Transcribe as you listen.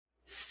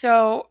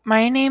So,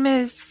 my name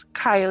is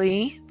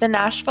Kylie. The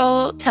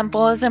Nashville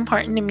Temple is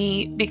important to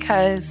me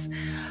because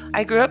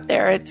I grew up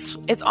there.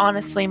 It's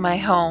honestly my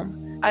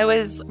home. I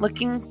was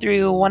looking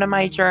through one of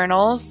my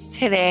journals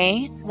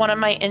today. One of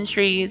my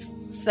entries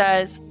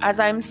says, "As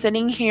I'm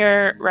sitting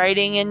here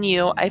writing in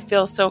you, I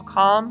feel so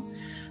calm,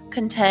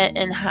 content,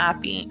 and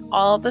happy.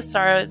 All the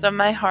sorrows of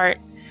my heart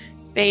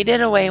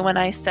faded away when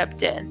I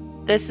stepped in.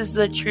 This is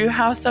the true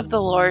house of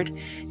the Lord,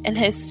 and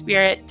his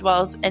spirit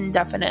dwells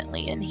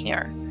indefinitely in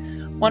here."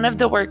 One of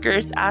the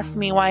workers asked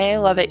me why I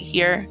love it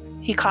here.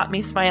 He caught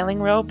me smiling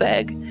real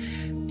big,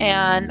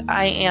 and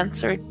I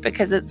answered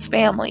because it's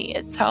family,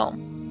 it's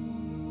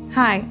home.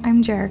 Hi,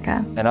 I'm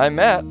Jerica. And I'm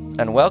Matt,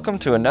 and welcome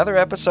to another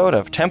episode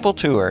of Temple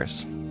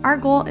Tours. Our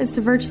goal is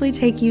to virtually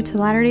take you to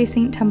Latter-day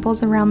Saint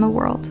temples around the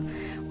world.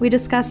 We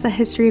discuss the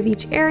history of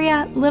each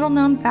area,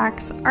 little-known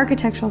facts,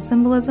 architectural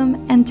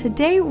symbolism, and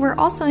today we're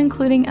also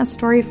including a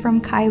story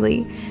from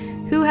Kylie,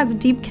 who has a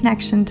deep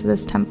connection to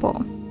this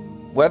temple.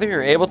 Whether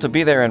you're able to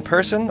be there in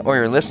person or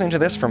you're listening to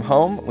this from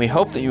home, we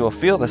hope that you will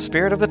feel the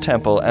spirit of the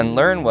temple and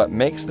learn what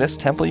makes this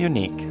temple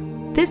unique.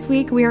 This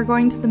week we are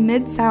going to the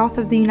Mid-South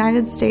of the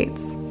United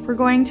States. We're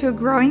going to a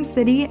growing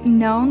city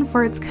known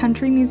for its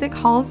Country Music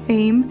Hall of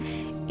Fame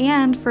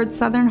and for its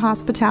Southern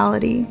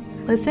hospitality.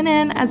 Listen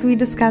in as we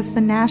discuss the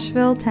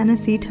Nashville,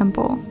 Tennessee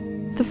Temple.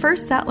 The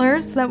first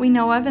settlers that we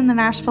know of in the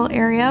Nashville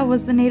area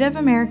was the Native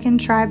American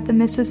tribe, the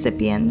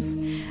Mississippians.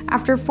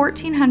 After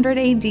 1400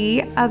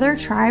 AD, other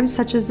tribes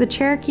such as the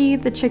Cherokee,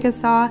 the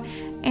Chickasaw,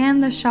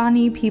 and the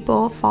Shawnee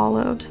people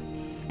followed.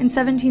 In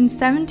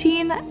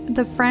 1717,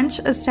 the French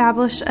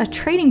established a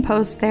trading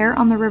post there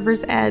on the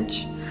river's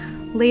edge.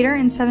 Later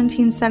in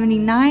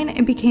 1779,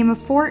 it became a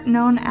fort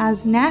known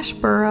as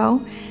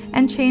Nashboro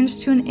and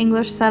changed to an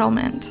English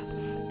settlement.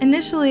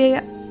 Initially,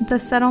 the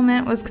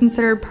settlement was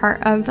considered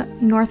part of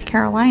North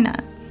Carolina.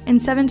 In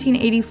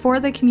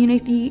 1784, the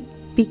community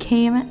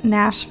became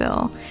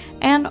Nashville,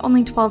 and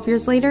only 12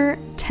 years later,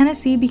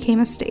 Tennessee became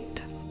a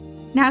state.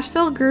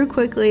 Nashville grew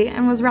quickly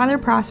and was rather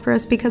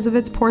prosperous because of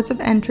its ports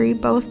of entry,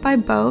 both by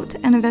boat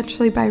and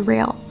eventually by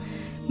rail.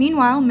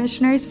 Meanwhile,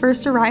 missionaries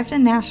first arrived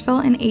in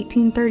Nashville in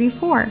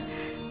 1834.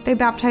 They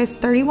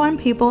baptized 31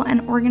 people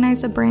and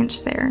organized a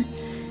branch there.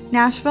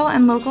 Nashville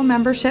and local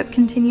membership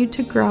continued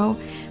to grow.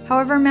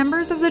 However,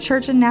 members of the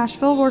church in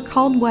Nashville were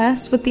called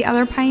west with the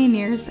other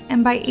pioneers,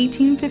 and by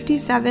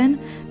 1857,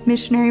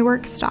 missionary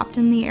work stopped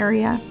in the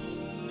area.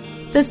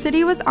 The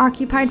city was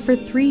occupied for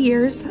 3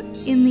 years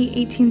in the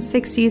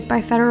 1860s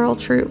by federal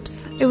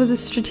troops. It was a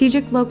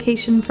strategic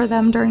location for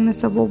them during the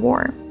Civil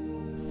War.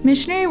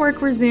 Missionary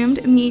work resumed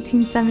in the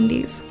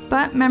 1870s,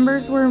 but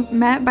members were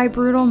met by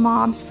brutal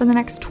mobs for the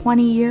next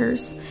 20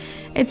 years.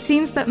 It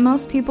seems that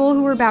most people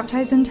who were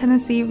baptized in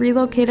Tennessee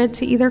relocated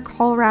to either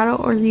Colorado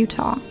or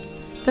Utah.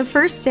 The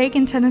first stake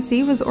in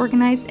Tennessee was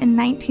organized in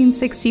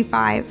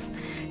 1965,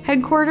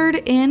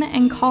 headquartered in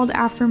and called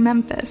after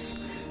Memphis.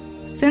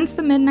 Since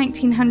the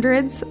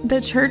mid-1900s, the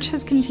church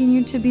has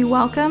continued to be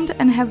welcomed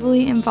and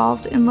heavily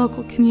involved in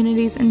local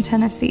communities in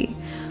Tennessee,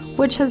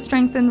 which has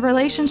strengthened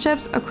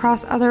relationships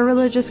across other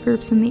religious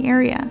groups in the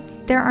area.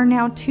 There are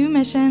now 2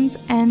 missions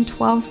and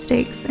 12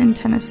 stakes in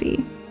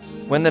Tennessee.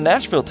 When the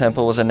Nashville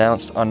Temple was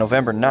announced on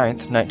November 9,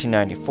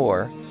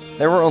 1994,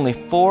 there were only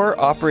 4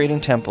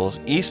 operating temples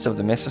east of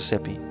the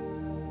Mississippi.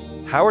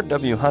 Howard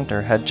W.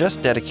 Hunter had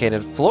just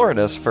dedicated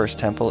Florida's first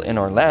temple in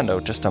Orlando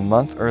just a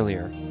month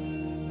earlier.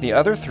 The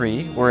other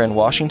 3 were in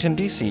Washington,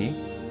 D.C.,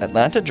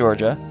 Atlanta,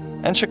 Georgia,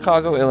 and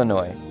Chicago,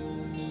 Illinois.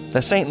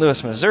 The St.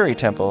 Louis, Missouri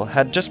temple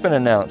had just been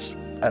announced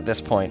at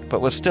this point,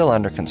 but was still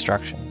under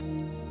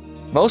construction.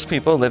 Most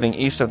people living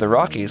east of the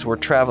Rockies were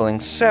traveling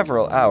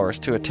several hours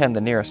to attend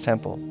the nearest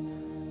temple.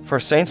 For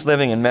saints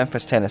living in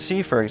Memphis,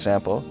 Tennessee, for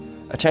example,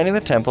 attending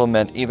the temple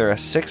meant either a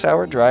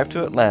 6-hour drive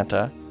to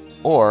Atlanta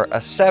or a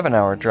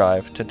 7-hour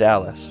drive to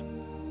Dallas.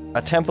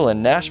 A temple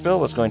in Nashville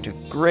was going to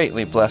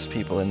greatly bless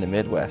people in the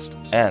Midwest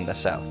and the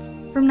South.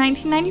 From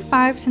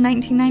 1995 to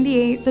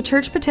 1998, the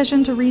church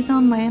petitioned to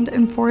rezone land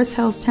in Forest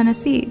Hills,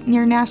 Tennessee,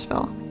 near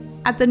Nashville,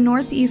 at the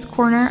northeast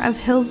corner of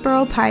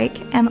Hillsborough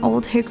Pike and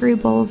Old Hickory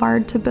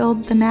Boulevard to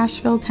build the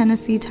Nashville,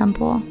 Tennessee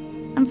Temple.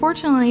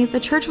 Unfortunately, the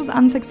church was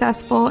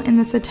unsuccessful in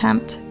this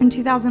attempt. In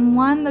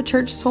 2001, the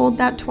church sold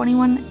that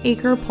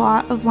 21-acre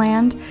plot of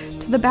land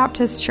to the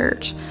Baptist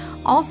Church,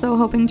 also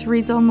hoping to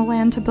rezone the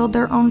land to build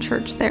their own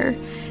church there.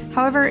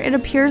 However, it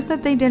appears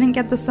that they didn't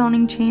get the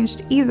zoning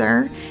changed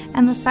either,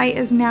 and the site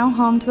is now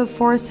home to the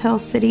Forest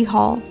Hills City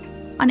Hall.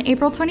 On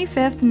April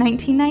 25,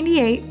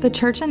 1998, the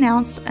church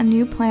announced a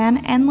new plan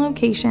and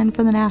location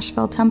for the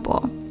Nashville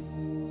Temple.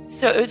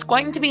 So it was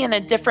going to be in a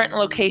different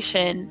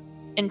location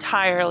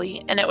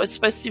entirely, and it was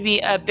supposed to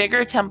be a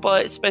bigger temple.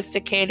 It's supposed to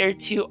cater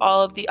to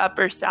all of the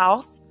upper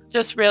South,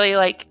 just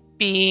really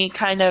be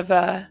kind of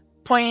a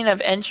point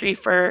of entry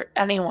for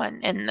anyone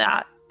in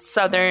that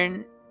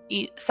southeastern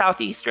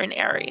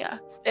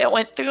area. It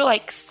went through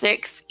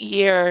 6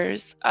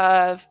 years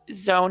of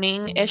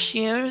zoning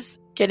issues,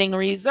 getting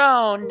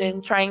rezoned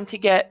and trying to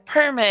get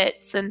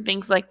permits and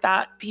things like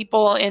that.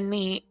 People in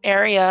the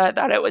area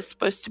that it was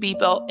supposed to be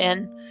built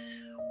in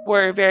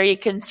were very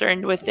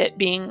concerned with it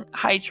being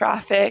high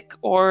traffic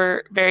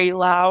or very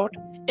loud.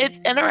 It's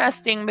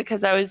interesting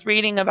because I was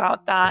reading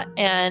about that,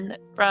 and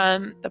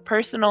from the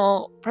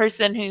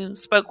person who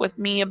spoke with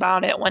me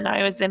about it when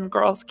I was in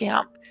girls'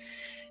 camp,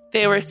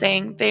 they were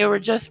saying they were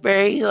just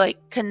very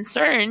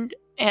concerned.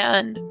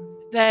 And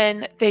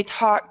then they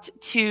talked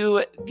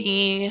to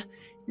the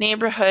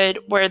neighborhood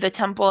where the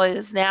temple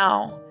is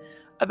now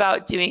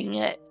about doing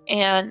it,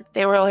 and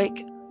they were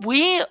like,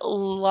 we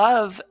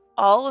love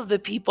all of the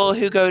people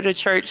who go to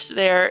church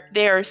there.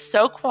 They are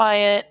so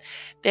quiet.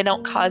 They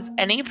don't cause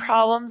any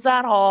problems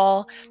at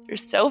all. They're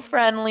so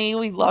friendly.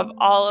 We love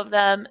all of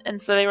them.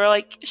 And so they were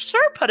like,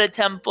 sure, put a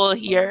temple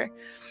here.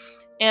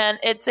 And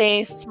it's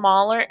a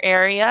smaller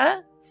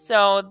area.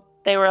 So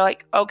they were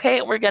like,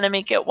 okay, we're going to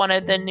make it one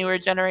of the newer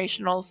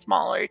generational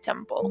smaller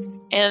temples.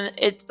 And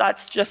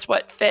that's just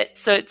what fits.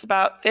 So it's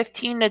about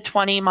 15 to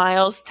 20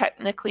 miles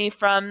technically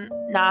from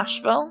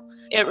Nashville.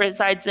 It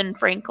resides in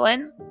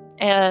Franklin.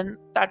 And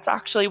that's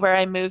actually where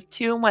I moved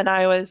to when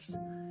I was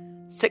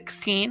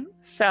 16.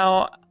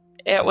 So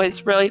it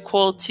was really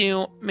cool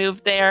to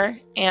move there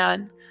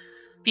and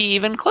be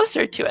even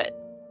closer to it.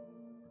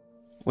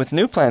 With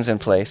new plans in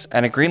place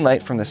and a green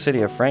light from the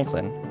city of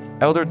Franklin,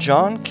 Elder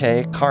John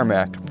K.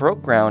 Carmack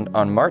broke ground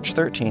on March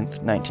 13,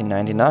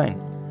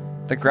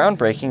 1999. The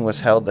groundbreaking was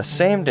held the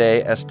same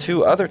day as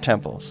two other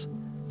temples.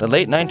 The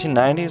late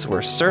 1990s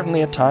were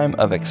certainly a time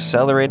of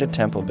accelerated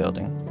temple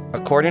building.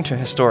 According to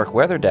historic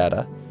weather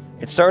data,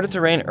 it started to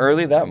rain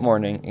early that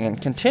morning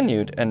and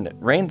continued and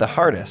rained the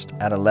hardest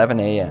at 11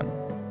 a.m.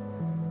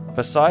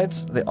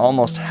 Besides the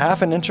almost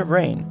half an inch of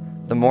rain,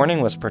 the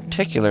morning was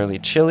particularly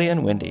chilly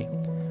and windy,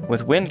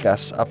 with wind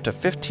gusts up to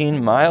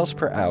 15 miles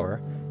per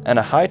hour and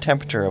a high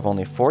temperature of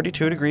only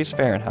 42 degrees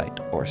Fahrenheit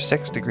or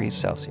 6 degrees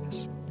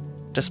Celsius.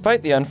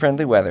 Despite the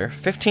unfriendly weather,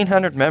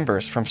 1,500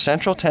 members from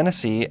central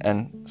Tennessee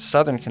and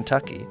southern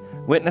Kentucky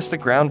witnessed the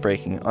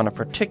groundbreaking on a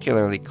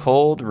particularly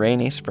cold,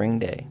 rainy spring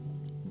day.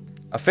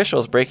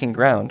 Officials breaking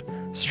ground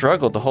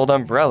struggled to hold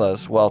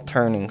umbrellas while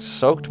turning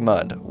soaked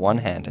mud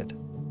one-handed.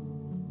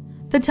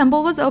 The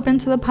temple was open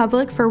to the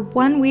public for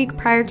 1 week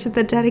prior to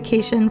the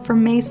dedication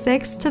from May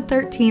 6th to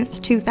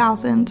 13th,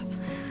 2000.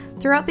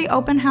 Throughout the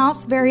open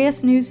house,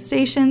 various news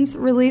stations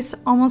released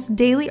almost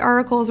daily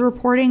articles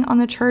reporting on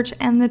the church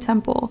and the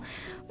temple.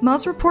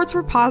 Most reports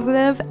were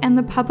positive, and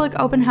the public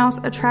open house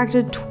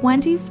attracted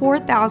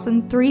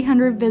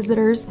 24,300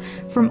 visitors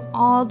from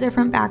all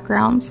different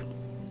backgrounds.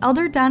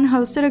 Elder Dunn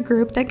hosted a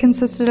group that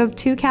consisted of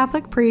 2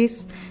 Catholic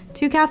priests,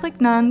 2 Catholic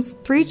nuns,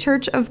 3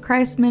 Church of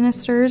Christ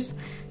ministers,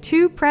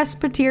 2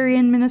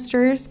 Presbyterian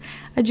ministers,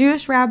 a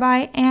Jewish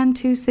rabbi, and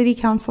 2 city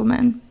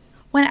councilmen.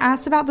 When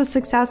asked about the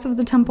success of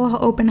the temple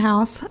open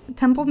house,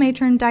 temple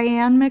matron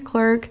Diane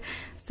McClurg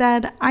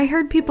said, "I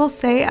heard people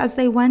say as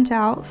they went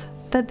out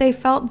that they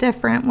felt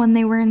different when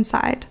they were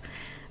inside.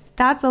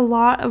 That's a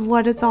lot of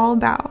what it's all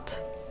about,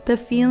 the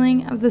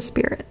feeling of the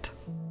Spirit."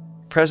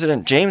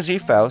 President James E.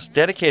 Faust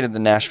dedicated the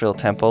Nashville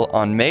Temple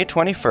on May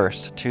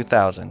 21,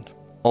 2000.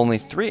 Only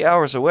 3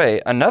 hours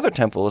away, another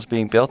temple was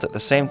being built at the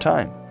same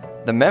time.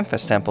 The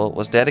Memphis Temple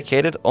was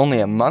dedicated only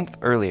a month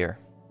earlier.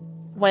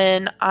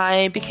 When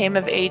I became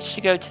of age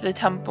to go to the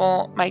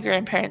temple, my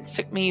grandparents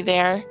took me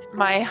there.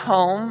 My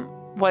home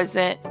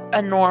wasn't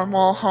a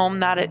normal home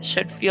that it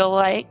should feel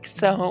like,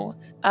 so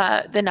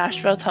the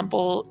Nashville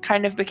Temple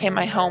kind of became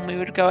my home. We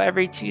would go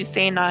every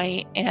Tuesday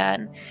night,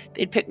 and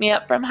they'd pick me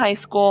up from high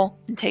school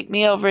and take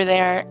me over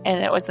there,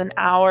 and it was an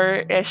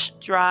hour-ish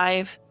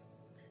drive,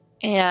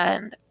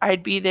 and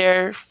I'd be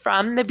there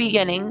from the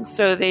beginning.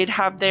 So they'd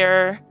have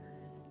their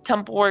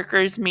temple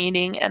workers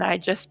meeting, and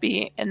I'd just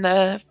be in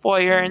the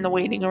foyer in the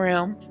waiting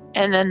room,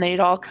 and then they'd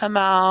all come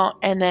out,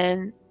 and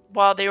then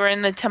while they were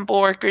in the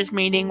temple workers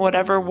meeting,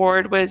 whatever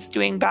ward was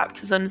doing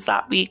baptisms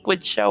that week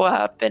would show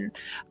up, and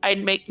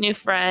I'd make new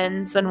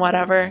friends and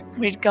whatever.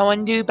 We'd go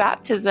and do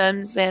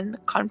baptisms and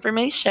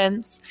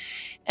confirmations,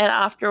 and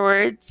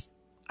afterwards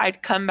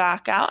I'd come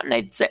back out and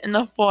I'd sit in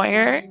the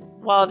foyer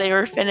while they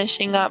were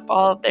finishing up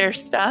all of their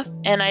stuff,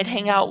 and I'd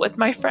hang out with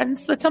my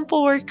friends, the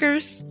temple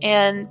workers,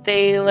 and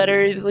they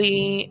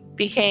literally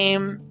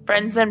became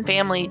friends and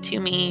family to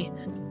me.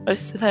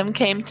 Most of them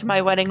came to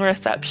my wedding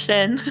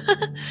reception,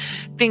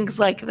 things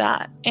like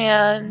that.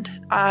 And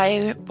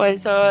I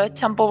was a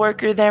temple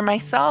worker there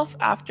myself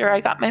after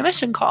I got my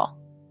mission call.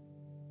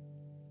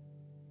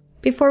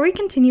 Before we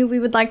continue, we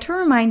would like to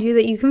remind you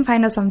that you can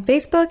find us on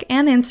Facebook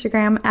and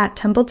Instagram at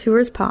Temple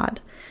Tours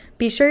Pod.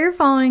 Be sure you're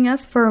following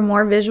us for a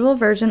more visual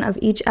version of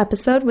each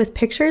episode with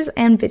pictures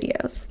and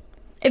videos.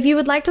 If you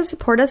would like to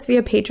support us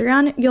via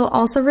Patreon, you'll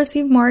also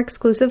receive more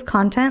exclusive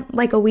content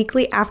like a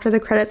weekly After the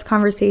Credits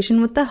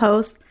conversation with the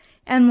host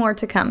and more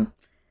to come.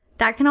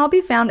 That can all be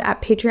found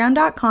at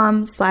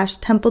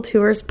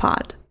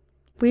patreon.com/TempleToursPod.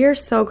 We are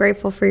so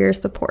grateful for your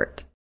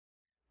support.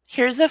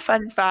 Here's a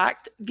fun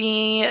fact.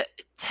 The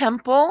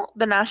temple,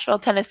 the Nashville,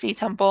 Tennessee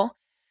temple,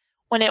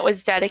 when it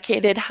was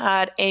dedicated,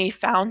 had a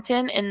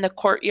fountain in the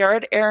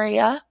courtyard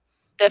area.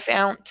 The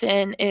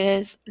fountain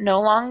is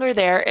no longer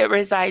there. It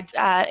resides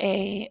at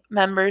a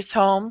member's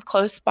home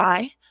close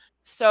by.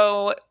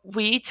 So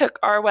we took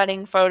our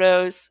wedding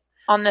photos.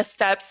 On the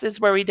steps is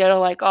where we did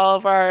all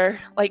of our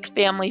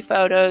family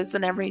photos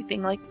and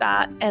everything like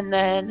that, and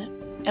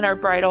our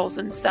bridals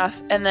and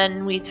stuff. And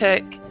then we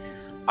took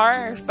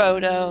our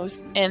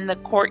photos in the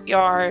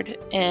courtyard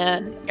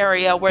and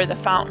area where the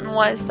fountain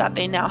was that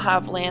they now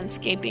have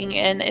landscaping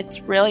in. It's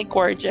really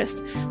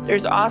gorgeous.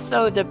 There's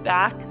also the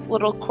back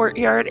little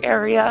courtyard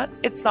area.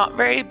 It's not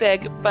very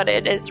big, but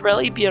it is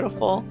really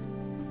beautiful.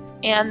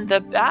 And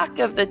the back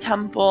of the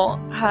temple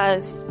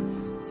has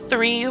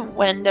 3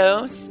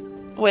 windows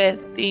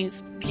with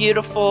these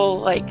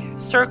beautiful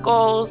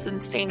circles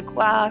and stained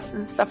glass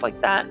and stuff like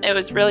that. It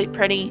was really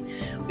pretty.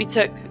 We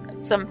took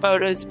some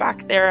photos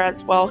back there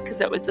as well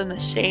because it was in the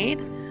shade,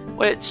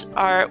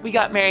 we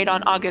got married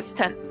on August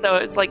 10th, so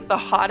it's the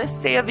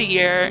hottest day of the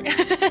year.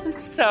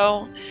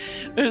 So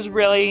it was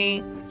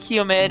really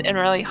humid and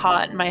really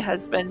hot, and my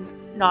husband's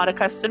not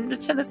accustomed to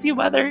Tennessee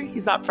weather.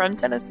 He's not from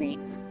Tennessee.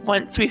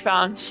 Once we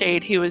found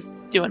shade, he was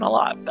doing a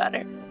lot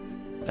better.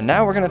 And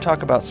now we're going to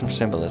talk about some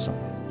symbolism.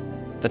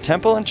 The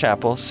temple and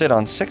chapel sit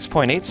on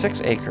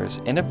 6.86 acres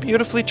in a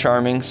beautifully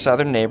charming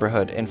southern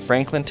neighborhood in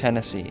Franklin,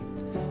 Tennessee.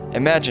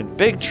 Imagine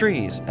big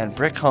trees and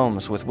brick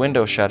homes with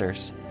window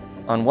shutters.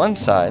 On one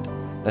side,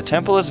 the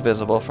temple is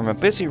visible from a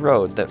busy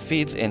road that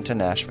feeds into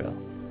Nashville.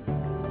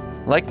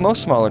 Like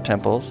most smaller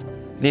temples,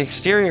 the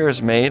exterior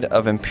is made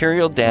of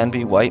Imperial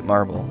Danby white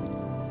marble.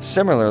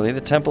 Similarly,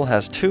 the temple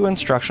has 2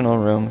 instructional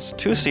rooms,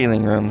 2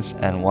 sealing rooms,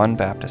 and 1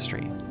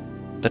 baptistry.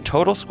 The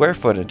total square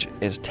footage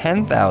is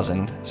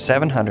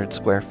 10,700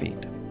 square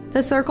feet.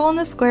 The circle in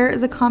the square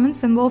is a common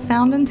symbol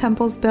found in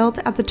temples built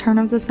at the turn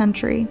of the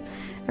century.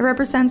 It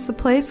represents the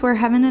place where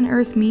heaven and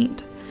earth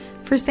meet.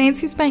 For saints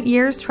who spent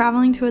years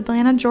traveling to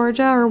Atlanta,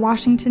 Georgia, or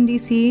Washington,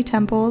 D.C.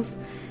 temples,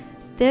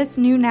 this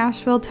new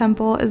Nashville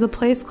temple is a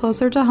place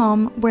closer to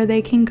home where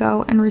they can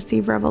go and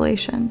receive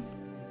revelation.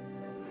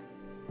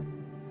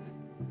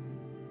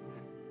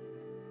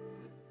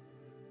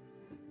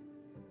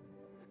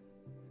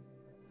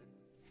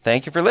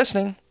 Thank you for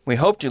listening. We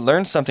hoped you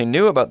learned something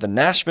new about the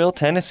Nashville,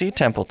 Tennessee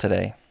temple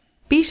today.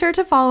 Be sure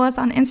to follow us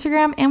on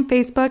Instagram and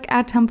Facebook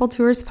at Temple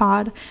Tours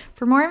Pod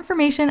for more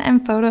information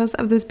and photos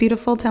of this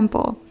beautiful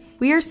temple.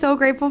 We are so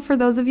grateful for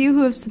those of you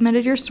who have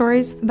submitted your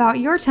stories about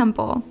your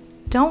temple.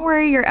 Don't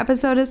worry, your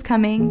episode is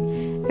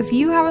coming. If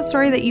you have a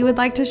story that you would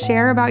like to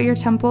share about your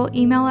temple,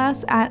 email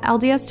us at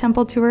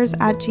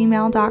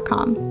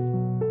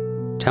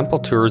ldstempletours@gmail.com. Temple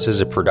Tours is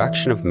a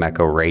production of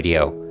Mecco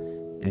Radio.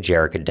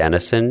 Jerica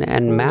Dennison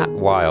and Matt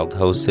Wild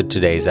hosted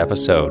today's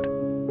episode.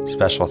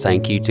 Special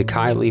thank you to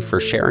Kylie for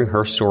sharing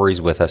her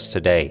stories with us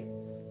today.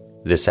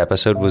 This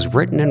episode was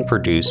written and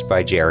produced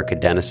by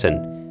Jerica Dennison,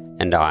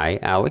 and I,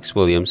 Alex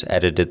Williams,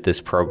 edited this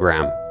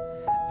program.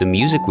 The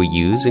music we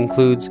use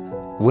includes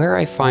Where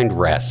I Find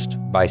Rest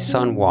by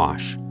Sun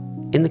Wash,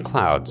 In the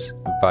Clouds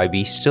by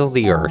Be Still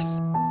the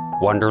Earth,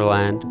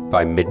 Wonderland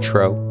by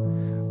Midtro,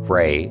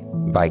 Ray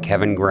by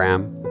Kevin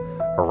Graham,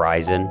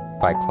 Horizon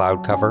by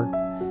Cloudcover,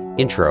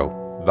 Intro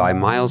by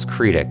Miles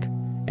Creedick,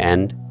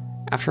 and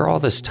After All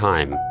This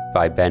Time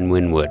by Ben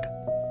Winwood.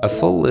 A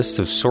full list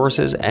of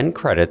sources and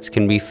credits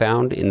can be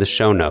found in the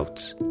show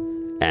notes.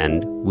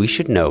 And we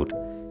should note,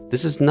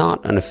 this is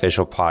not an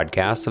official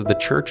podcast of The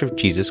Church of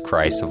Jesus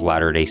Christ of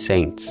Latter-day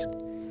Saints.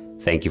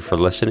 Thank you for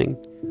listening.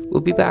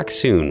 We'll be back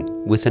soon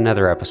with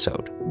another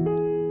episode.